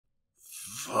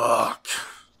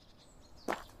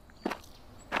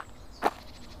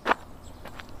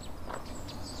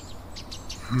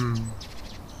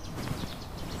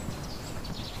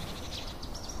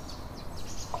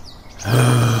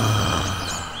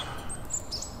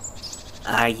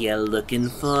Are you looking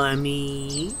for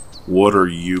me? What are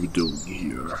you doing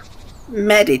here?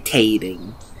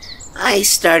 Meditating. I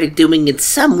started doing it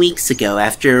some weeks ago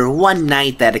after one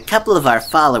night that a couple of our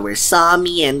followers saw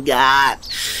me and got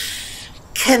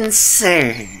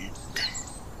concerned.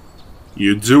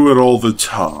 You do it all the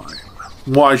time.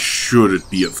 Why should it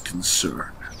be of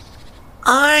concern?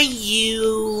 Are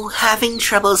you having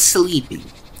trouble sleeping?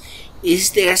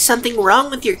 Is there something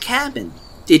wrong with your cabin?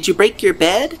 Did you break your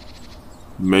bed?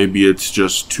 Maybe it's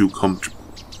just too comfortable.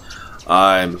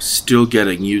 I'm still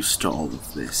getting used to all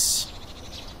of this.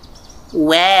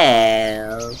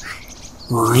 Well,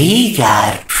 we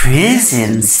got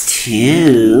prisons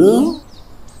too.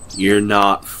 You're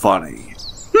not funny.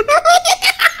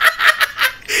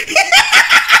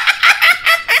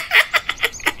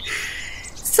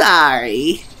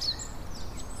 Sorry.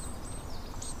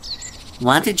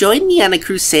 Want to join me on a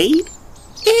crusade?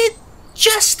 It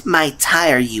just might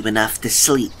tire you enough to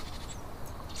sleep.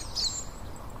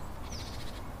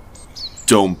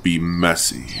 Don't be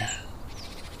messy.